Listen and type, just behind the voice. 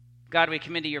God, we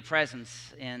come into your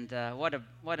presence, and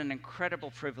what an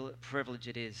incredible privilege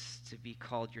it is to be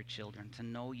called your children, to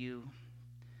know you,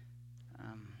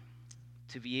 um,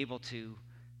 to be able to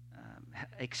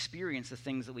experience the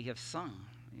things that we have sung.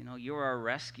 You know, you're our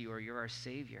rescuer, you're our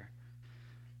Savior.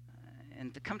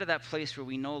 And to come to that place where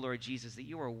we know, Lord Jesus, that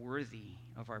you are worthy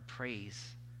of our praise,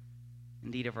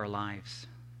 indeed of our lives.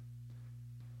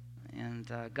 And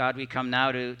God, we come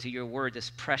now to your word, this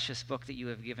precious book that you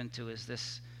have given to us,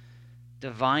 this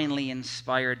divinely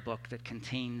inspired book that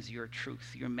contains your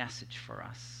truth, your message for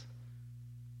us.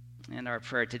 And our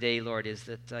prayer today, Lord, is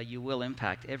that you will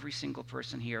impact every single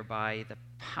person here by the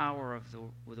power of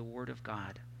the Word of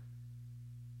God.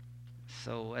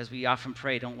 So as we often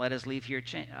pray, don't let us leave here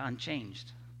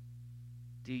unchanged.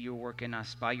 Do your work in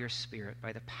us by your Spirit,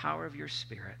 by the power of your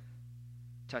Spirit.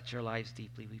 Touch our lives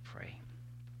deeply, we pray.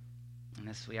 And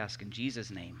this we ask in Jesus'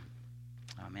 name.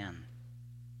 Amen.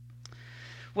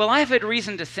 Well, I've had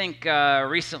reason to think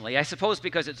recently, I suppose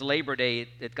because it's Labor Day,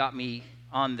 it got me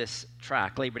on this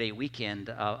track, Labor Day weekend,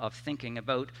 of thinking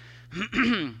about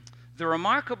the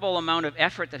remarkable amount of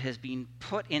effort that has been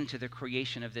put into the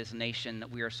creation of this nation that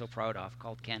we are so proud of,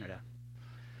 called Canada.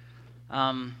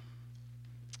 I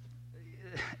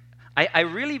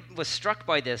really was struck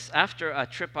by this after a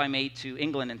trip I made to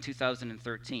England in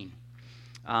 2013.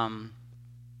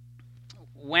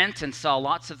 Went and saw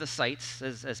lots of the sights,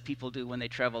 as people do when they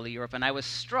travel to Europe, and I was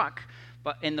struck,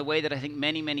 but in the way that I think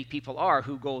many, many people are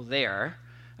who go there,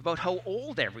 about how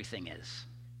old everything is.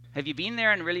 Have you been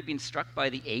there and really been struck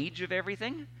by the age of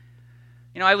everything?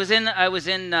 You know, I was in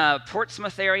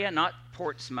Portsmouth area, not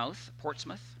Portsmouth.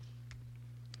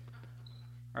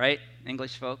 Right,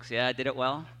 English folks? Yeah, I did it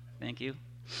well. Thank you.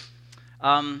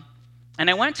 And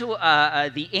I went to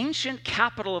the ancient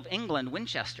capital of England,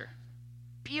 Winchester.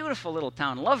 Beautiful little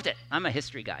town. Loved it. I'm a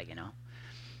history guy, you know.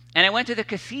 And I went to the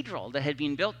cathedral that had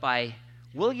been built by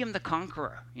William the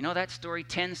Conqueror. You know that story,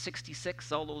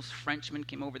 1066? All those Frenchmen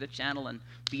came over the channel and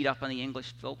beat up on the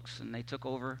English folks, and they took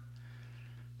over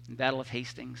the Battle of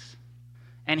Hastings.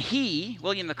 And he,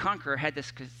 William the Conqueror, had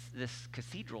this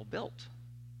cathedral built.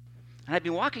 And I'd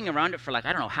been walking around it for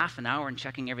half an hour and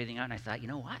checking everything out, and I thought, you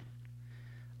know what?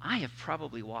 I have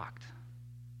probably walked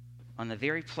on the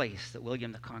very place that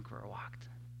William the Conqueror walked.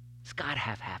 It's got to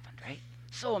have happened, right?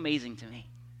 So amazing to me.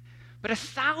 But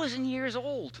 1,000 years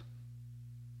old.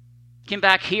 Came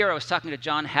back here, I was talking to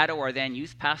John Haddo, our then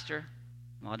youth pastor.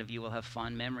 A lot of you will have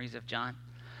fond memories of John.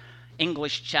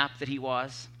 English chap that he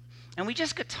was. And we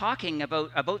just got talking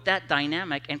about that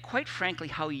dynamic and quite frankly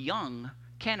how young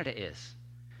Canada is.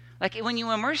 Like when you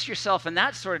immerse yourself in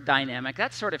that sort of dynamic,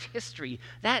 that sort of history,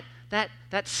 that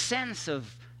sense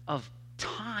of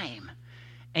time,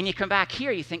 and you come back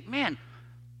here, you think, man,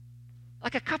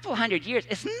 like a couple hundred years,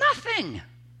 it's nothing.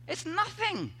 It's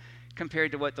nothing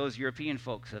compared to what those European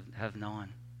folks have known.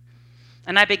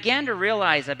 And I began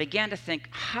to think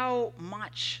how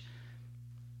much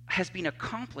has been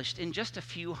accomplished in just a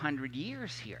few hundred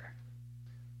years here.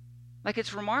 Like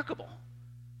it's remarkable.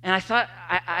 And I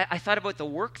thought about the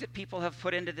work that people have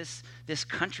put into this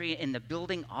country in the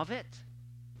building of it.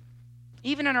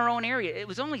 Even in our own area, it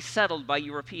was only settled by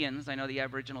Europeans. I know the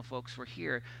Aboriginal folks were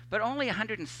here, but only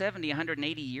 170,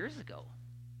 180 years ago.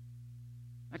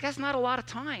 Like that's not a lot of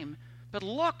time, but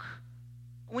look,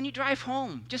 when you drive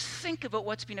home, just think about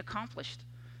what's been accomplished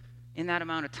in that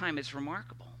amount of time. It's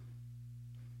remarkable.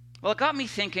 Well, it got me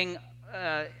thinking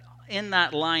in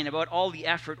that line about all the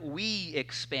effort we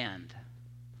expend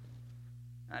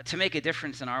to make a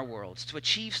difference in our worlds, to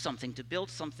achieve something, to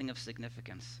build something of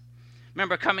significance.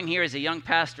 Remember coming here as a young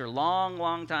pastor long,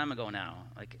 long time ago now,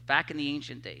 like back in the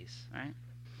ancient days, right?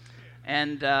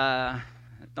 And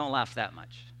don't laugh that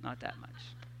much, not that much.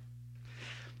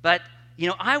 But, you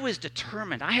know, I was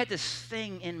determined. I had this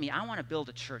thing in me. I want to build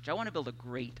a church. I want to build a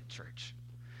great church.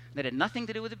 That had nothing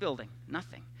to do with the building,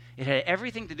 nothing. It had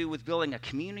everything to do with building a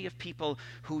community of people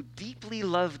who deeply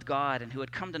loved God and who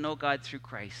had come to know God through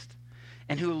Christ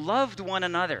and who loved one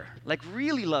another, like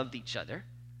really loved each other.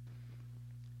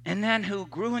 And then who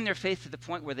grew in their faith to the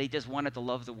point where they just wanted to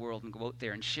love the world and go out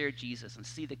there and share Jesus and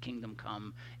see the kingdom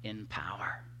come in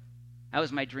power. That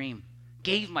was my dream.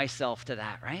 Gave myself to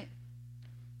that, right?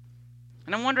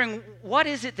 And I'm wondering, what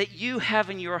is it that you have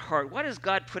in your heart? What has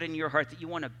God put in your heart that you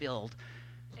want to build?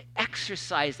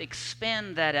 Exercise,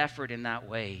 expend that effort in that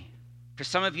way. For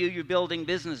some of you, you're building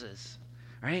businesses,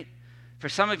 right? For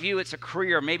some of you, it's a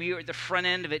career. Maybe you're at the front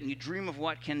end of it and you dream of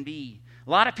what can be. A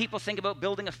lot of people think about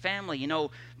building a family, you know,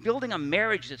 building a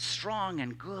marriage that's strong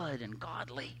and good and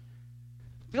godly.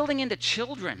 Building into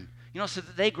children, you know, so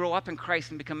that they grow up in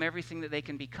Christ and become everything that they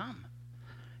can become.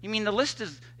 I mean, the list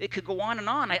it could go on and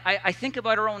on. I think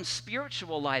about our own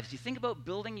spiritual lives. You think about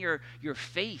building your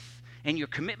faith and your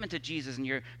commitment to Jesus and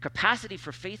your capacity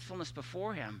for faithfulness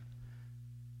before him.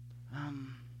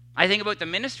 I think about the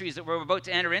ministries that we're about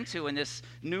to enter into in this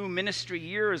new ministry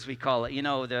year, as we call it. You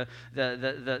know,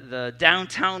 the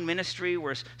downtown ministry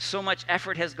where so much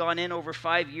effort has gone in over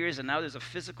 5 years, and now there's a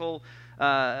physical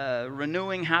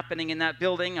renewing happening in that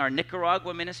building. Our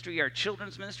Nicaragua ministry, our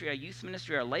children's ministry, our youth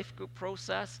ministry, our life group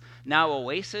process, now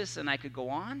Oasis, and I could go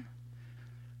on.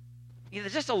 You know,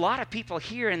 there's just a lot of people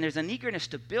here, and there's an eagerness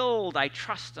to build. I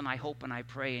trust and I hope and I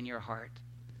pray in your heart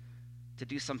to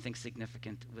do something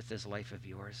significant with this life of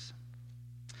yours.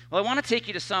 Well, I want to take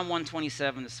you to Psalm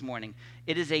 127 this morning.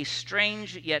 It is a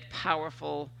strange yet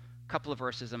powerful couple of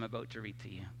verses I'm about to read to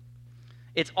you.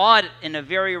 It's odd in a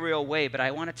very real way, but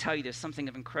I want to tell you there's something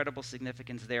of incredible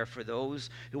significance there for those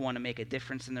who want to make a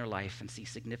difference in their life and see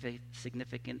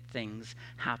significant things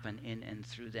happen in and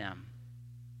through them.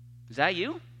 Is that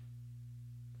you?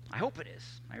 I hope it is.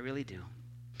 I really do.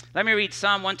 Let me read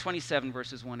Psalm 127,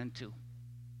 verses 1 and 2.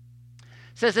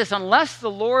 It says this: unless the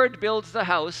Lord builds the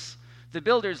house, the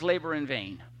builders labor in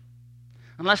vain.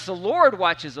 Unless the Lord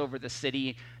watches over the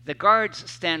city, the guards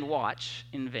stand watch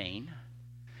in vain.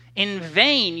 In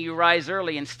vain you rise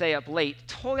early and stay up late,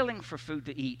 toiling for food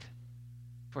to eat,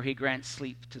 for he grants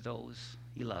sleep to those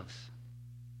he loves.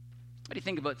 What do you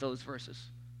think about those verses?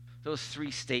 Those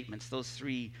three statements, those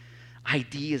three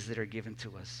ideas that are given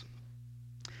to us.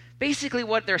 Basically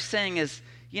what they're saying is,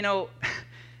 you know,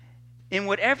 in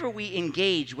whatever we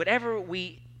engage, whatever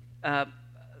we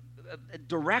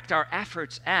direct our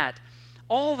efforts at,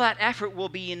 all that effort will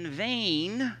be in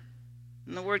vain.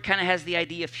 And the word kind of has the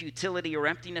idea of futility or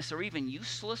emptiness or even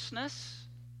uselessness,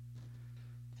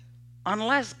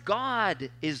 unless God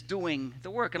is doing the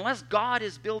work, unless God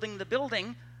is building the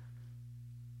building.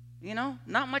 You know,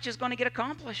 not much is going to get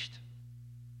accomplished.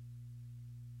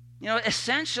 You know,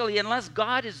 essentially, unless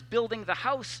God is building the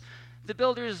house, the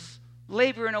builders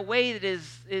labor in a way that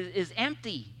is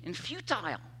empty and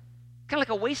futile, kind of like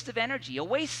a waste of energy, a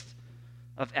waste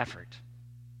of effort.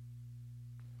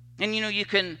 And you know, you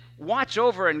can watch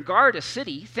over and guard a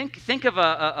city. Think of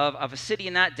a city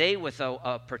in that day with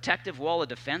a protective wall, a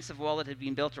defensive wall that had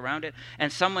been built around it,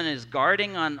 and someone is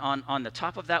guarding on the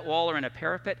top of that wall or in a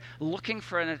parapet, looking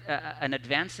for an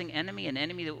advancing enemy, an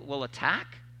enemy that will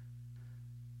attack.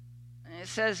 And it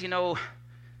says, you know,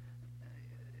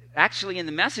 actually in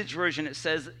the Message version it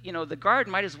says, you know, the guard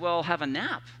might as well have a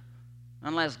nap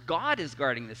unless God is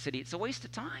guarding the city. It's a waste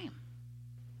of time.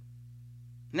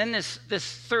 And then this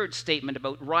third statement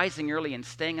about rising early and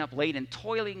staying up late and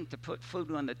toiling to put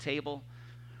food on the table.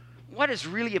 What it's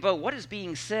really about, what is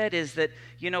being said is that,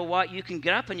 you know what, you can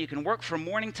get up and you can work from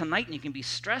morning to night and you can be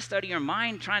stressed out of your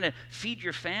mind trying to feed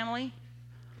your family.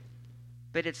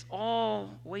 But it's all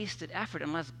wasted effort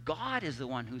unless God is the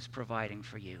one who's providing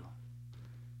for you.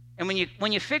 And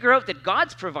when you figure out that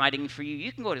God's providing for you,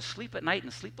 you can go to sleep at night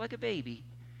and sleep like a baby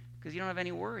because you don't have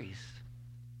any worries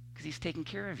because he's taking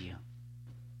care of you.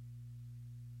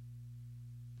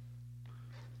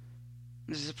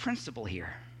 There's a principle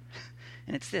here,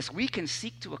 and it's this: we can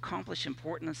seek to accomplish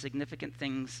important and significant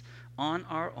things on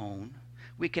our own.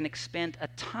 We can expend a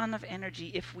ton of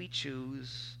energy if we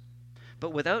choose,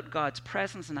 but without God's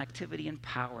presence and activity and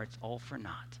power, it's all for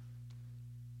naught.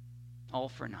 All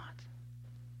for naught.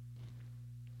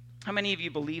 How many of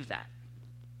you believe that?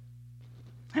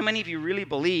 How many of you really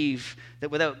believe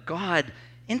that without God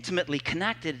intimately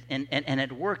connected and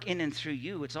at work in and through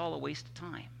you, it's all a waste of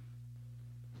time?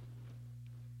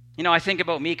 You know, I think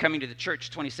about me coming to the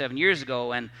church 27 years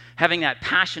ago and having that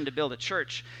passion to build a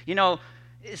church. You know,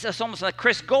 it's almost like,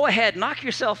 Chris, go ahead, knock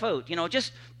yourself out. You know,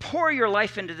 just pour your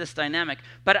life into this dynamic.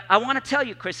 But I want to tell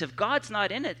you, Chris, if God's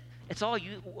not in it, it's all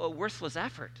a worthless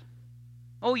effort.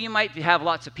 Oh, you might have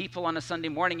lots of people on a Sunday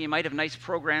morning. You might have nice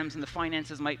programs and the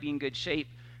finances might be in good shape.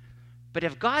 But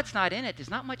if God's not in it, there's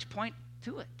not much point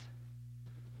to it.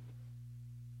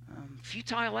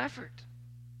 Futile effort.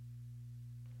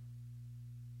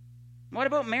 What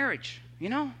about marriage? You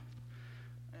know,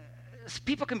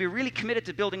 people can be really committed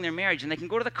to building their marriage, and they can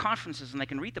go to the conferences, and they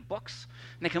can read the books,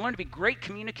 and they can learn to be great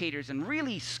communicators and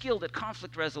really skilled at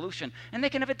conflict resolution, and they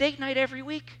can have a date night every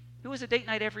week. Who has a date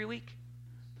night every week?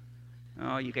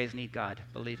 Oh, you guys need God.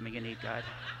 Believe me, you need God.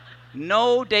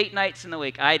 No date nights in the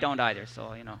week. I don't either,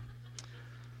 so, you know.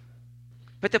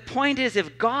 But the point is,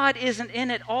 if God isn't in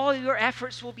it, all your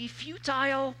efforts will be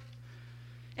futile,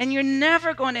 and you're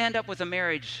never going to end up with a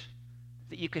marriage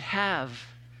that you could have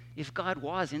if God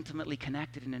was intimately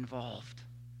connected and involved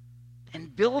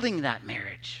and building that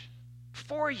marriage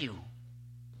for you.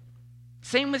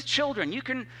 Same with children. You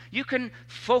can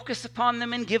focus upon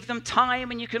them and give them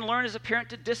time, and you can learn as a parent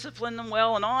to discipline them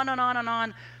well, and on and on and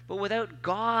on. But without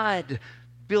God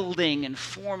building and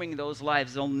forming those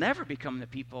lives, they'll never become the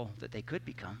people that they could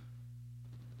become.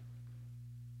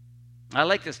 I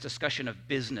like this discussion of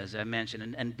business I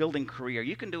mentioned and building career.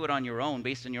 You can do it on your own,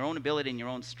 based on your own ability and your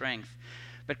own strength.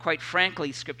 But quite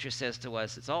frankly, Scripture says to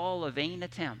us, it's all a vain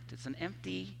attempt. It's an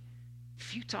empty,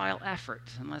 futile effort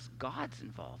unless God's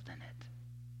involved in it.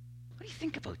 What do you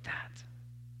think about that?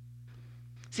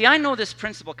 See, I know this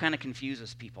principle kind of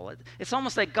confuses people. It's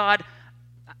almost like, God,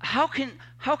 how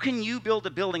can you build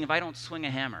a building if I don't swing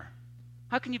a hammer?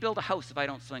 How can you build a house if I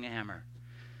don't swing a hammer?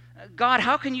 God,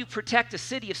 how can you protect a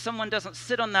city if someone doesn't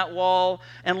sit on that wall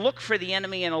and look for the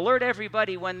enemy and alert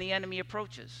everybody when the enemy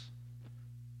approaches?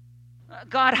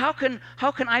 God, how can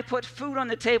I put food on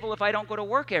the table if I don't go to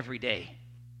work every day?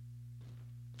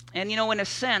 And in a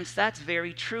sense, that's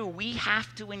very true. We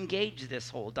have to engage this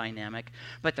whole dynamic,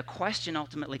 but the question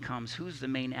ultimately comes, who's the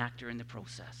main actor in the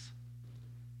process?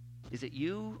 Is it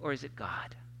you or is it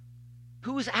God?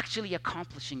 Who is actually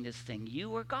accomplishing this thing,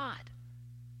 you or God?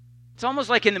 It's almost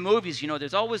like in the movies,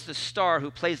 there's always the star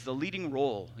who plays the leading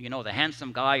role, the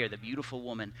handsome guy or the beautiful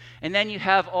woman. And then you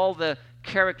have all the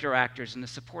character actors and the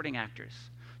supporting actors.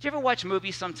 Do you ever watch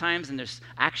movies sometimes and there's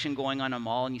action going on a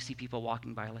mall and you see people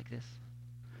walking by like this?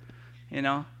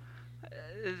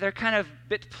 They're kind of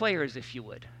bit players, if you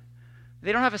would.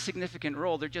 They don't have a significant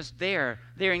role. They're just there.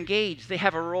 They're engaged. They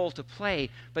have a role to play.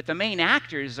 But the main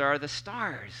actors are the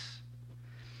stars.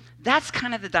 That's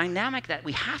kind of the dynamic that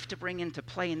we have to bring into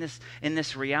play in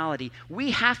this reality. We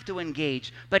have to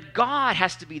engage, but God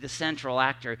has to be the central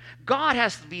actor. God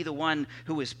has to be the one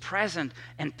who is present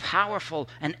and powerful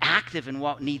and active in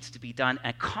what needs to be done,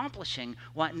 accomplishing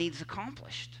what needs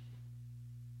accomplished.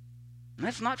 And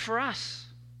that's not for us.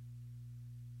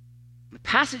 The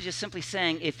passage is simply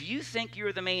saying, if you think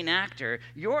you're the main actor,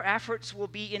 your efforts will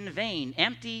be in vain,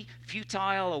 empty,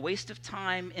 futile, a waste of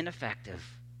time, ineffective.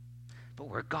 But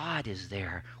where God is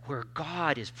there, where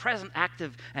God is present,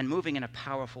 active, and moving in a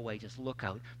powerful way, just look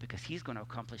out, because he's going to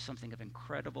accomplish something of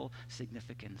incredible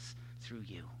significance through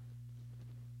you.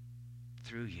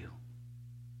 Through you.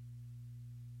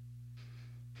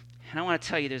 And I want to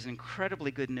tell you, there's incredibly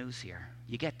good news here.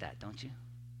 You get that, don't you?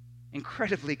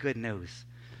 Incredibly good news.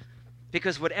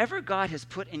 Because whatever God has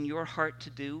put in your heart to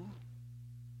do,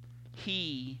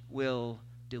 he will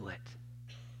do it.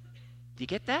 Do you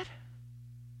get that?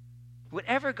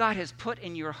 Whatever God has put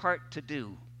in your heart to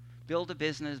do, build a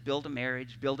business, build a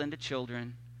marriage, build into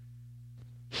children,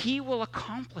 he will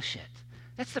accomplish it.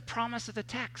 That's the promise of the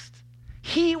text.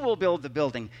 He will build the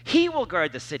building. He will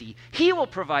guard the city. He will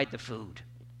provide the food.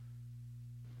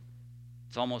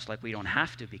 It's almost like we don't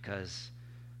have to because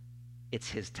it's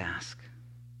his task.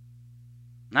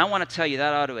 And I want to tell you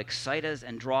that ought to excite us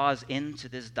and draw us into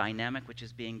this dynamic which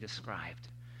is being described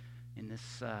in this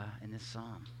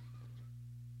psalm.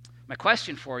 My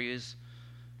question for you is,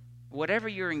 whatever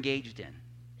you're engaged in,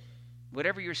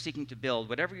 whatever you're seeking to build,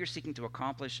 whatever you're seeking to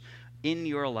accomplish in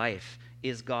your life,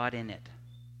 is God in it?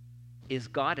 Is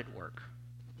God at work?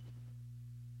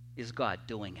 Is God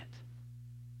doing it?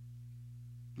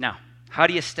 Now, how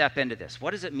do you step into this?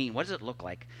 What does it mean? What does it look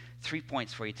like? 3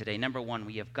 points for you today. Number one,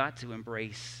 we have got to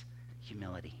embrace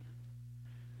humility.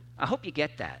 I hope you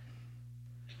get that.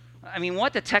 I mean,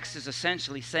 what the text is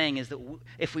essentially saying is that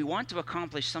if we want to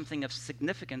accomplish something of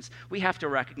significance, we have to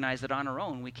recognize that on our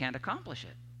own we can't accomplish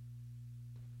it.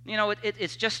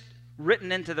 It's just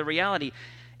written into the reality.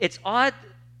 It's odd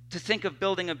to think of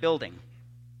building a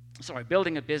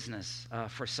business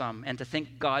for some, and to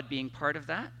think God being part of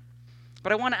that.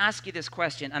 But I want to ask you this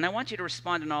question, and I want you to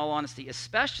respond in all honesty,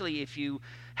 especially if you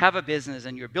have a business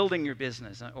and you're building your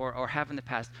business or have in the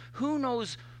past. Who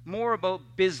knows more about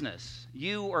business,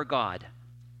 you or God?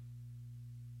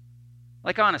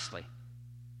 Like, honestly.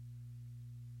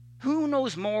 Who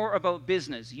knows more about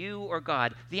business, you or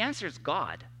God? The answer is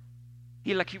God.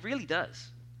 He really does.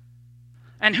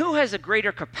 And who has a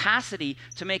greater capacity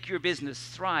to make your business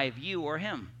thrive, you or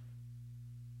him?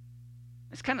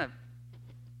 It's kind of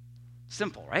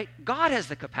simple, right? God has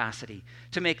the capacity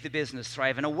to make the business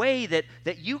thrive in a way that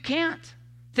you can't.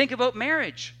 Think about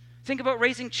marriage. Think about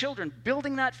raising children,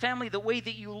 building that family the way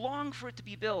that you long for it to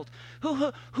be built.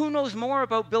 Who knows more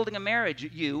about building a marriage,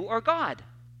 you or God?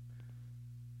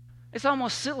 It's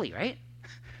almost silly, right?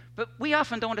 But we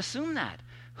often don't assume that.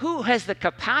 Who has the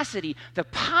capacity, the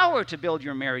power to build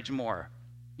your marriage more,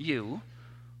 you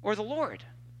or the Lord?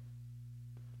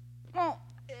 Well,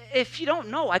 if you don't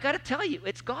know, I got to tell you,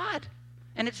 it's God,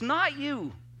 and it's not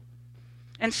you.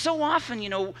 And so often,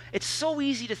 it's so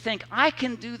easy to think, I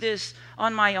can do this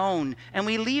on my own. And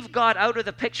we leave God out of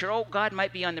the picture. Oh, God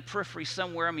might be on the periphery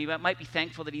somewhere. I mean, we might be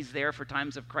thankful that he's there for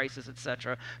times of crisis,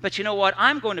 etc. But you know what?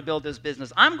 I'm going to build this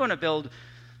business. I'm going to build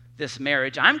this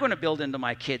marriage. I'm going to build into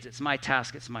my kids. It's my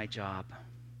task. It's my job.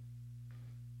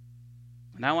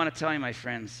 And I want to tell you, my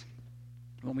friends,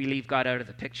 when we leave God out of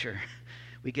the picture,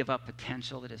 we give up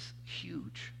potential that is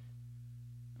huge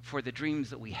for the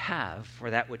dreams that we have, for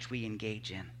that which we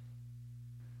engage in.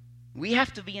 We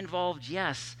have to be involved,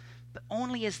 yes, but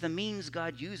only as the means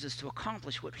God uses to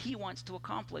accomplish what he wants to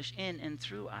accomplish in and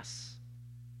through us.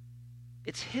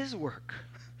 It's his work.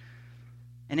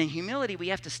 And in humility, we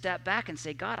have to step back and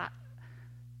say, God,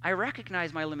 I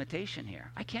recognize my limitation here.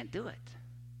 I can't do it,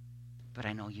 but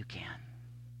I know you can.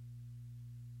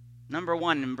 Number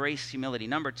one, embrace humility.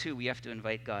 Number two, we have to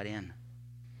invite God in.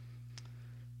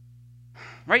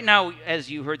 Right now, as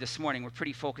you heard this morning, we're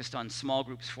pretty focused on small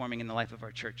groups forming in the life of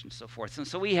our church and so forth. And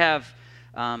so we have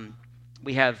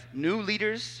new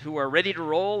leaders who are ready to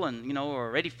roll and,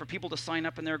 are ready for people to sign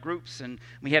up in their groups. And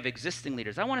we have existing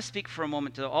leaders. I want to speak for a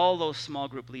moment to all those small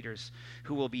group leaders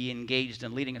who will be engaged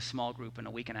in leading a small group in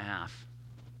a week and a half.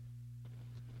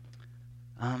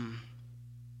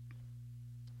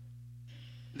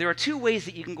 There are two ways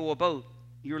that you can go about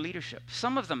your leadership.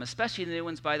 Some of them, especially the new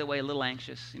ones, by the way, a little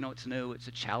anxious. It's new, it's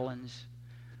a challenge.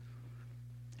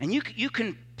 And you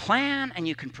can plan and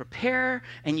you can prepare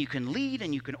and you can lead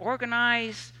and you can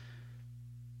organize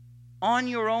on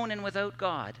your own and without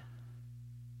God.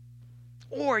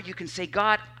 Or you can say,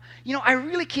 God, I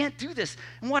really can't do this.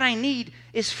 And what I need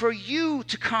is for you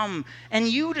to come and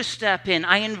you to step in.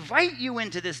 I invite you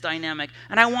into this dynamic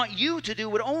and I want you to do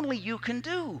what only you can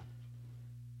do.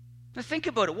 Now think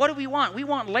about it. What do we want? We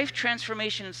want life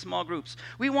transformation in small groups.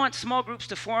 We want small groups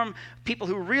to form people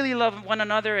who really love one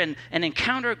another and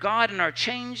encounter God and are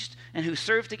changed and who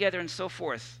serve together and so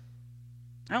forth.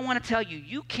 I want to tell you,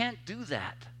 you can't do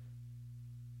that.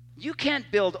 You can't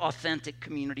build authentic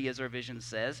community, as our vision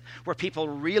says, where people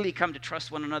really come to trust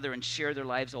one another and share their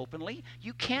lives openly.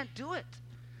 You can't do it.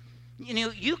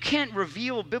 You can't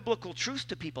reveal biblical truth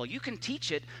to people. You can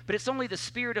teach it, but it's only the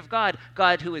Spirit of God,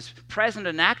 God who is present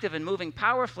and active and moving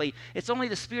powerfully. It's only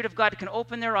the Spirit of God that can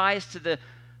open their eyes to the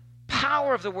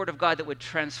power of the Word of God that would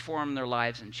transform their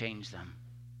lives and change them.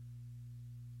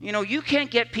 You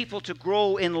can't get people to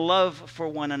grow in love for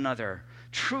one another,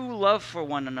 true love for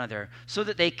one another, so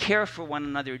that they care for one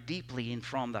another deeply and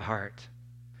from the heart.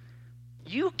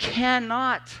 You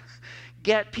cannot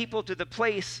get people to the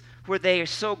place where they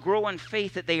so grow in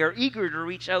faith that they are eager to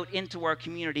reach out into our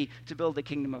community to build the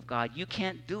kingdom of God. You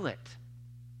can't do it.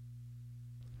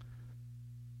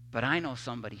 But I know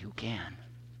somebody who can.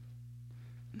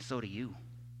 And so do you.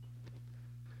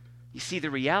 You see, the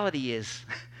reality is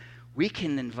we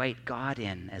can invite God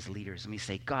in as leaders. And we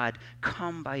say, God,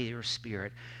 come by your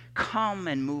Spirit. Come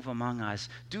and move among us.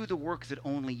 Do the work that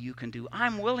only you can do.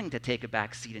 I'm willing to take a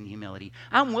back seat in humility.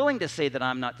 I'm willing to say that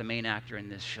I'm not the main actor in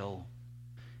this show.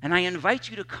 And I invite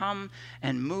you to come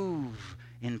and move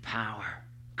in power.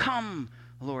 Come,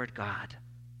 Lord God,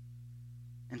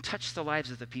 and touch the lives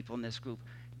of the people in this group.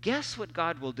 Guess what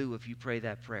God will do if you pray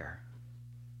that prayer?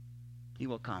 He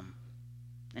will come,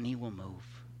 and he will move,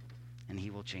 and he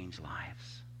will change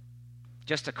lives.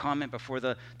 Just a comment before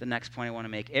the next point I want to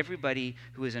make. Everybody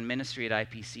who is in ministry at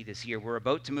IPC this year, we're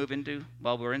about to move into,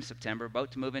 we're in September,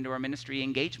 about to move into our ministry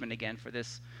engagement again for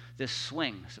this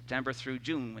swing, September through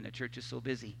June, when the church is so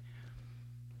busy.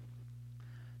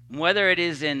 Whether it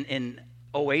is in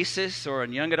Oasis or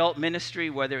in young adult ministry,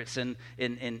 whether it's in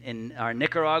our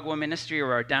Nicaragua ministry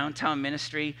or our downtown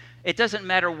ministry, it doesn't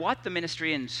matter what the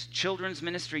ministry is, children's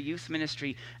ministry, youth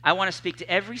ministry. I want to speak to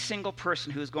every single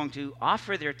person who is going to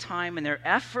offer their time and their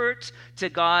effort to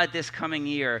God this coming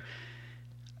year.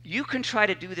 You can try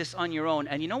to do this on your own,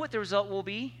 and you know what the result will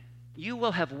be? You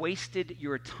will have wasted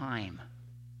your time.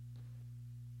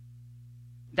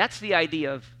 That's the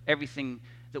idea of everything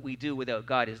that we do without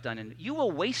God is done. And you will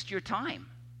waste your time.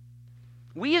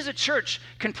 We as a church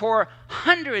can pour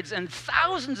hundreds and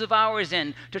thousands of hours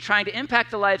in to trying to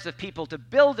impact the lives of people, to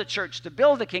build a church, to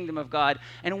build the kingdom of God.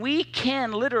 And we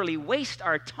can literally waste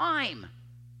our time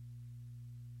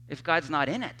if God's not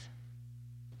in it.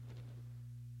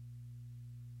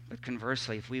 But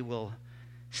conversely, if we will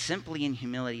simply in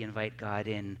humility invite God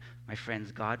in, my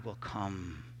friends, God will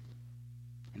come.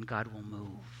 And God will move.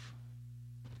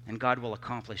 And God will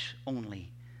accomplish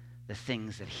only the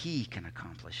things that he can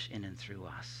accomplish in and through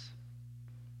us.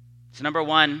 So number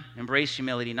one, embrace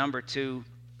humility. Number two,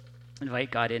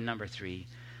 invite God in. Number three,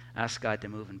 ask God to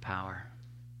move in power.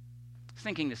 I was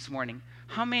thinking this morning,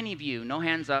 How many of you, no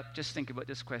hands up, just think about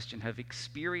this question, have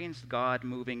experienced God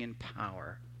moving in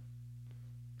power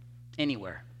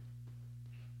anywhere?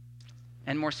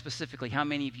 And more specifically, how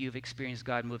many of you have experienced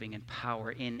God moving in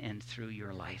power in and through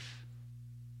your life?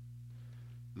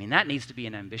 I mean, that needs to be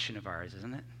an ambition of ours,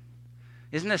 isn't it?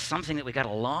 Isn't this something that we got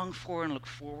to long for and look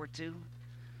forward to?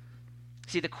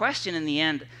 See, the question in the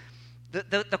end,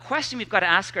 the question we've got to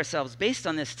ask ourselves based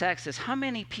on this text is, how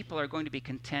many people are going to be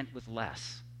content with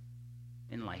less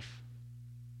in life?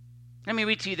 Let me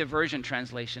read to you the version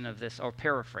translation of this, or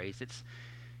paraphrase. It's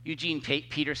Eugene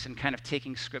Peterson kind of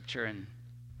taking scripture and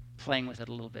playing with it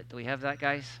a little bit. Do we have that,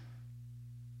 guys?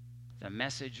 The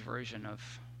Message version of...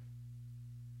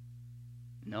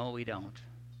 No, we don't.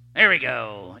 There we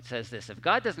go. It says this: if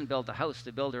God doesn't build a house,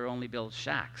 the builder only builds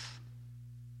shacks.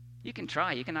 You can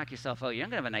try. You can knock yourself out. You're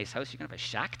not going to have a nice house. You're going to have a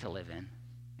shack to live in.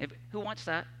 Who wants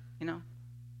that, you know?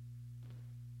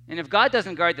 And if God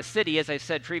doesn't guard the city, as I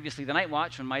said previously, the night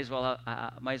watchman might as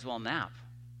well nap.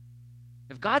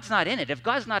 If God's not in it, if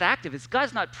God's not active, if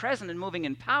God's not present and moving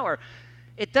in power,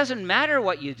 it doesn't matter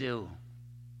what you do.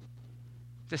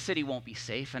 The city won't be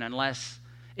safe, and unless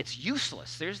it's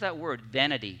useless, there's that word,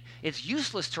 vanity. It's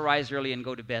useless to rise early and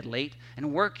go to bed late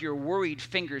and work your worried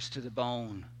fingers to the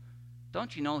bone.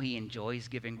 Don't you know he enjoys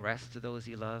giving rest to those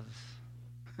he loves?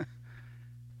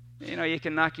 You know, you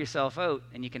can knock yourself out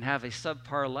and you can have a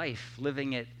subpar life,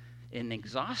 living it in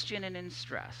exhaustion and in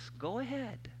stress. Go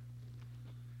ahead.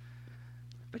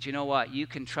 But you know what? You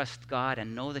can trust God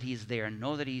and know that he's there and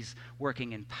know that he's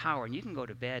working in power. And you can go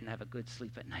to bed and have a good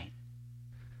sleep at night.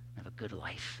 Have a good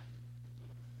life.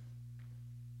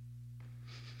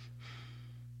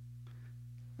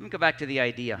 Let me go back to the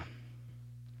idea.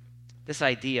 This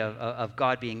idea of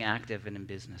God being active and in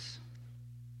business.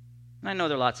 And I know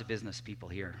there are lots of business people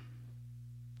here.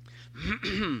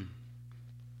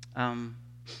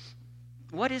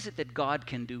 What is it that God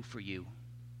can do for you?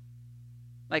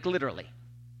 Like literally.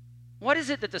 What is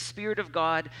it that the Spirit of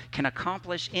God can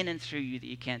accomplish in and through you that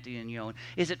you can't do on your own?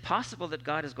 Is it possible that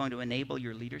God is going to enable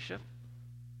your leadership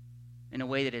in a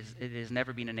way that it has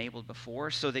never been enabled before,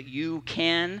 so that you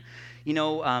can,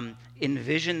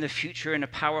 envision the future in a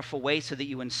powerful way, so that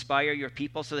you inspire your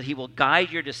people, so that he will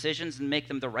guide your decisions and make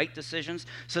them the right decisions,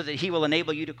 so that he will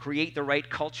enable you to create the right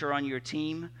culture on your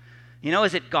team?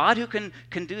 Is it God who can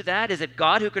do that? Is it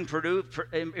God who can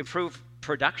improve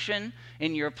production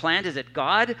in your plant? Is it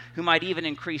God who might even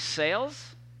increase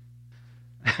sales?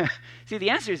 See, the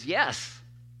answer is yes.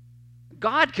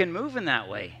 God can move in that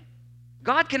way.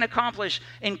 God can accomplish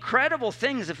incredible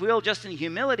things if we'll just in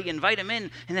humility invite him in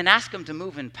and then ask him to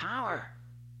move in power.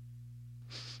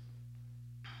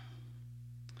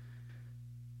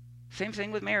 Same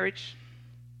thing with marriage,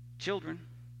 children.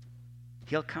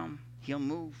 He'll come, he'll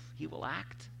move, he will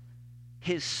act.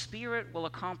 His Spirit will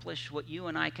accomplish what you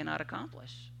and I cannot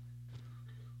accomplish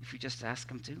if you just ask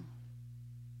him to.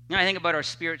 I think about our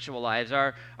spiritual lives,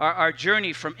 our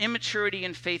journey from immaturity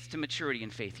in faith to maturity in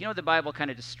faith. The Bible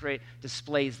kind of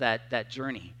displays that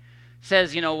journey. It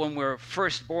says, when we're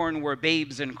first born, we're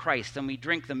babes in Christ, and we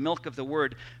drink the milk of the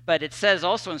Word. But it says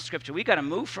also in Scripture, we got to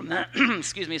move from that,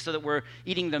 so that we're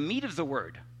eating the meat of the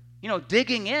Word.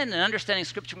 Digging in and understanding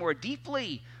Scripture more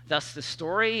deeply. Thus the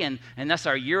story, and thus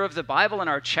our year of the Bible, and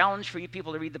our challenge for you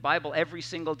people to read the Bible every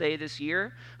single day this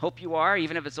year. Hope you are,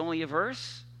 even if it's only a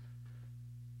verse.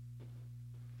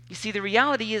 You see, the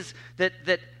reality is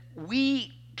that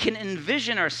we can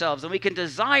envision ourselves and we can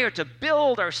desire to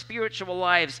build our spiritual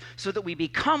lives so that we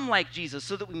become like Jesus,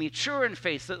 so that we mature in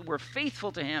faith, so that we're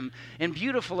faithful to him in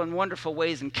beautiful and wonderful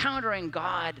ways, encountering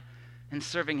God and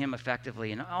serving him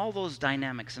effectively, and all those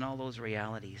dynamics and all those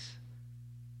realities.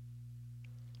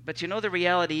 But the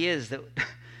reality is that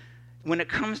when it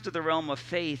comes to the realm of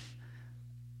faith,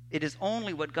 it is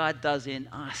only what God does in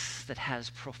us that has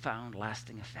profound,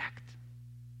 lasting effect.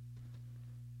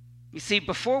 You see,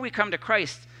 before we come to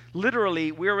Christ,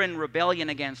 literally, we're in rebellion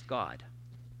against God.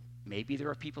 Maybe there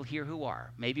are people here who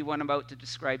are. Maybe what I'm about to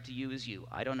describe to you is you.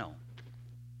 I don't know.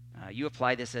 You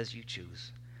apply this as you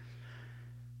choose.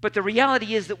 But the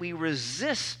reality is that we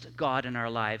resist God in our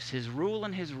lives, his rule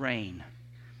and his reign.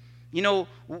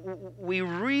 We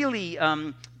really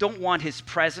don't want his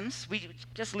presence. We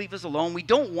just leave us alone. We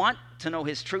don't want to know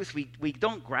his truth. We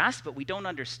don't grasp it. We don't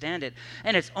understand it.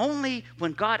 And it's only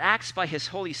when God acts by his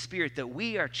Holy Spirit that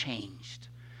we are changed.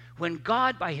 When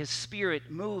God, by his Spirit,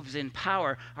 moves in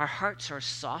power, our hearts are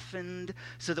softened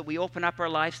so that we open up our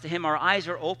lives to him. Our eyes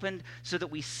are opened so that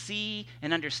we see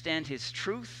and understand his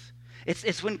truth.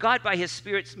 It's when God, by his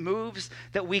Spirit, moves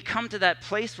that we come to that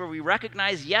place where we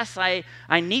recognize, yes, I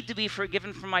need to be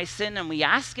forgiven for my sin, and we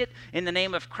ask it in the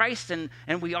name of Christ, and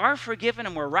we are forgiven,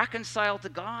 and we're reconciled to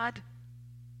God.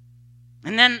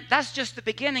 And then that's just the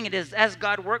beginning. It is as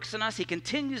God works in us, he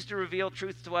continues to reveal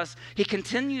truth to us. He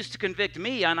continues to convict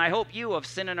me, and I hope you, of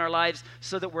sin in our lives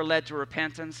so that we're led to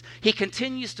repentance. He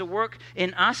continues to work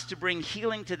in us to bring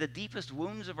healing to the deepest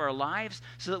wounds of our lives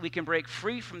so that we can break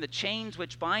free from the chains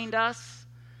which bind us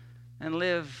and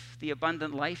live the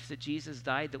abundant life that Jesus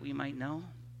died that we might know.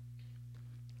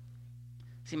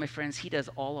 See, my friends, he does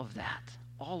all of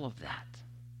that.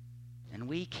 And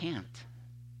we can't.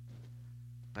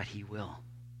 But he will.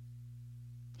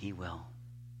 He will.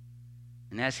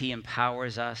 And as he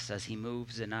empowers us, as he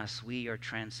moves in us, we are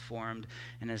transformed.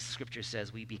 And as Scripture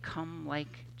says, we become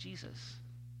like Jesus.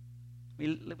 We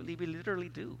literally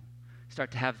do.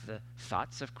 Start to have the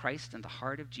thoughts of Christ and the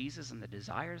heart of Jesus and the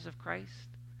desires of Christ.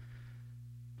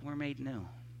 We're made new.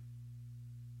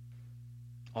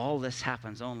 All this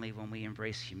happens only when we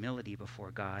embrace humility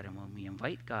before God and when we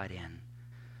invite God in.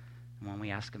 When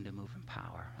we ask him to move in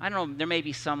power. I don't know, there may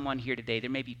be someone here today, there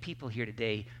may be people here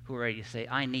today who are ready to say,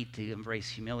 I need to embrace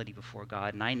humility before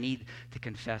God, and I need to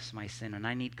confess my sin, and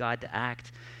I need God to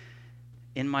act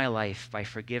in my life by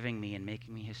forgiving me and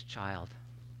making me his child.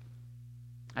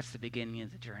 That's the beginning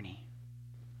of the journey.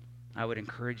 I would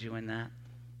encourage you in that.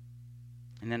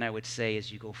 And then I would say,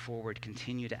 as you go forward,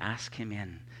 continue to ask him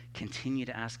in. Continue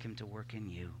to ask him to work in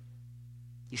you.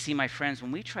 You see, my friends,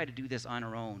 when we try to do this on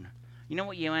our own, you know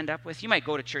what you end up with? You might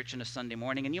go to church on a Sunday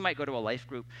morning, and you might go to a life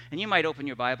group, and you might open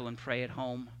your Bible and pray at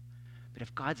home. But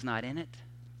if God's not in it,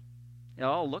 it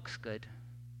all looks good,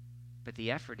 but the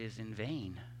effort is in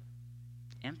vain.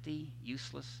 Empty,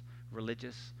 useless,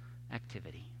 religious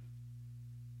activity.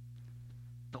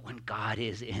 But when God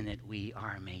is in it, we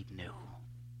are made new,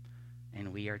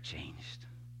 and we are changed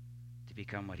to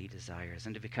become what he desires,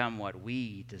 and to become what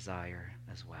we desire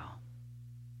as well.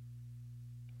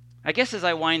 I guess as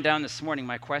I wind down this morning,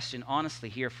 my question, honestly,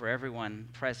 here for everyone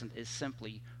present is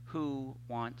simply, who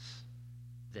wants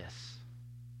this?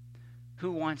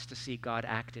 Who wants to see God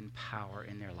act in power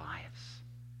in their lives?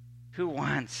 Who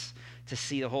wants to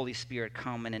see the Holy Spirit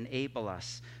come and enable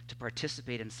us to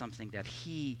participate in something that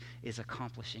he is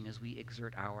accomplishing as we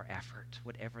exert our effort,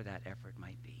 whatever that effort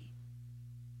might be?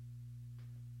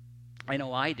 I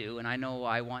know I do, and I know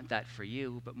I want that for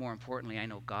you, but more importantly, I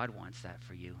know God wants that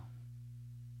for you.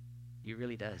 He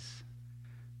really does.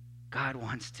 God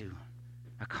wants to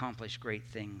accomplish great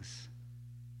things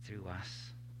through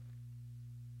us.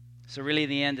 So really, at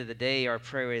the end of the day, our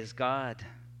prayer is, God,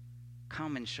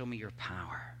 come and show me your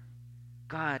power.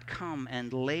 God, come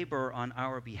and labor on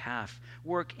our behalf.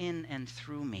 Work in and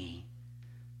through me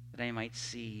that I might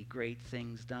see great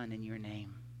things done in your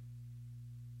name.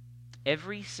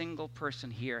 Every single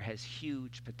person here has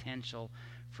huge potential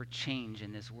for change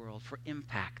in this world, for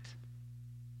impact,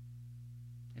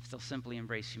 if they'll simply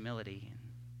embrace humility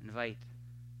and invite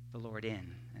the Lord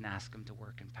in and ask him to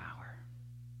work in power.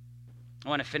 I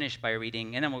want to finish by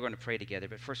reading, and then we're going to pray together,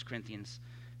 but 1 Corinthians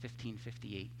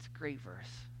 15:58. It's a great verse.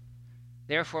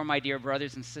 Therefore, my dear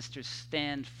brothers and sisters,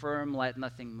 stand firm, let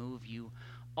nothing move you.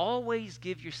 Always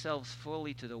give yourselves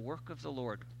fully to the work of the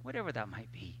Lord, whatever that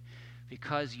might be,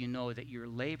 because you know that your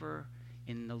labor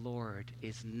in the Lord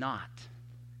is not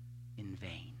in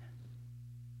vain.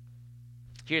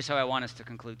 Here's how I want us to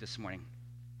conclude this morning.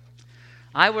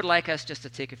 I would like us just to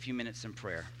take a few minutes in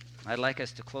prayer. I'd like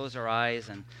us to close our eyes,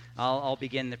 and I'll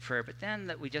begin the prayer, but then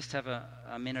that we just have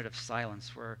a minute of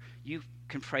silence where you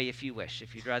can pray if you wish.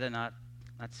 If you'd rather not,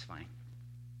 that's fine.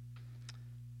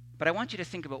 But I want you to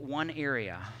think about one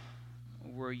area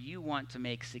where you want to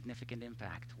make significant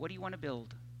impact. What do you want to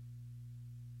build?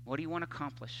 What do you want to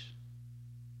accomplish?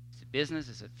 Is it business?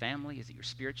 Is it family? Is it your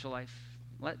spiritual life?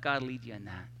 Let God lead you in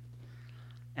that.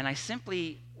 And I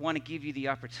simply want to give you the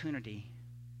opportunity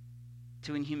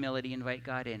to, in humility, invite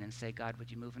God in and say, God, would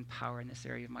you move in power in this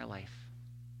area of my life?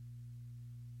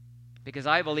 Because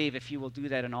I believe if you will do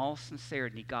that in all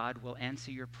sincerity, God will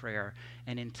answer your prayer,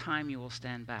 and in time you will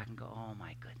stand back and go, oh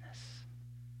my goodness,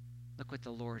 look what the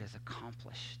Lord has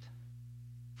accomplished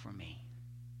for me.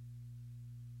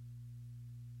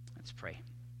 Let's pray.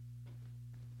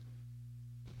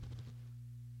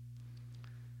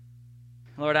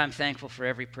 Lord, I'm thankful for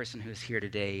every person who's here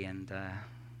today, and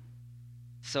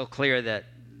so clear that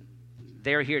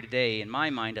they're here today, in my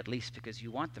mind at least, because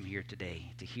you want them here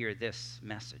today to hear this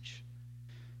message,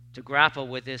 to grapple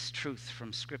with this truth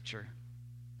from Scripture,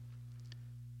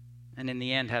 and in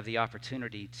the end have the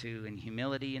opportunity to, in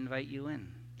humility, invite you in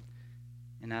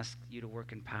and ask you to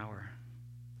work in power.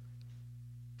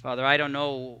 Father, I don't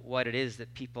know what it is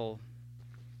that people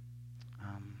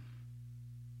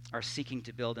are seeking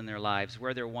to build in their lives,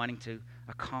 where they're wanting to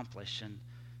accomplish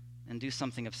and do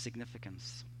something of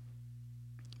significance.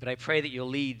 But I pray that you'll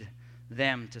lead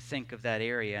them to think of that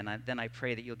area, and then I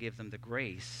pray that you'll give them the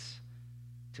grace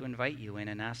to invite you in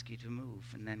and ask you to move.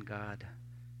 And then, God,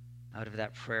 out of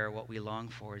that prayer, what we long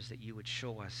for is that you would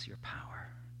show us your power.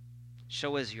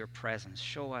 Show us your presence.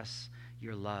 Show us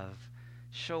your love.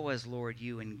 Show us, Lord,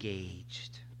 you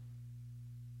engaged,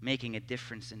 making a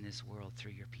difference in this world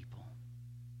through your people.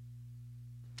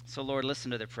 So, Lord,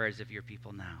 listen to the prayers of your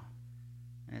people now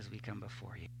as we come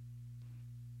before you.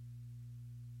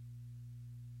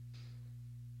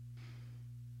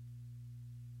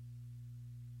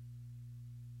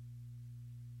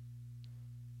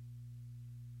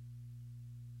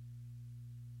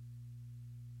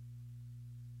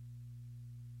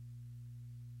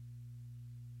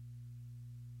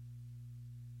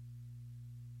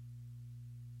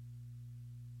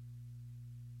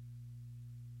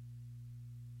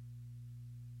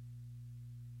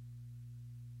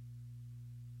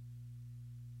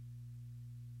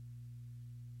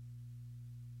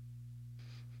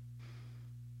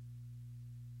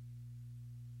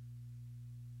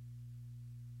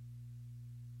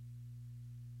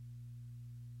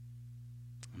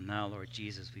 And now, Lord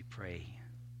Jesus, we pray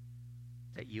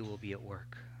that you will be at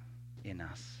work in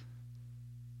us,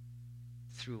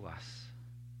 through us.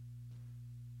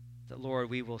 That, Lord,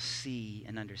 we will see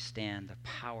and understand the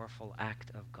powerful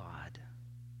act of God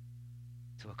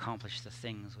to accomplish the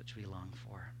things which we long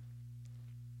for.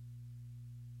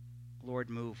 Lord,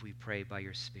 move, we pray, by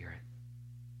your Spirit.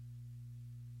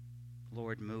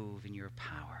 Lord, move in your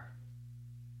power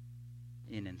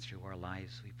in and through our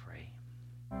lives, we pray.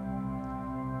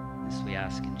 This we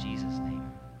ask in Jesus' name.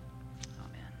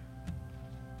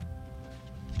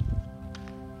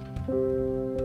 Amen.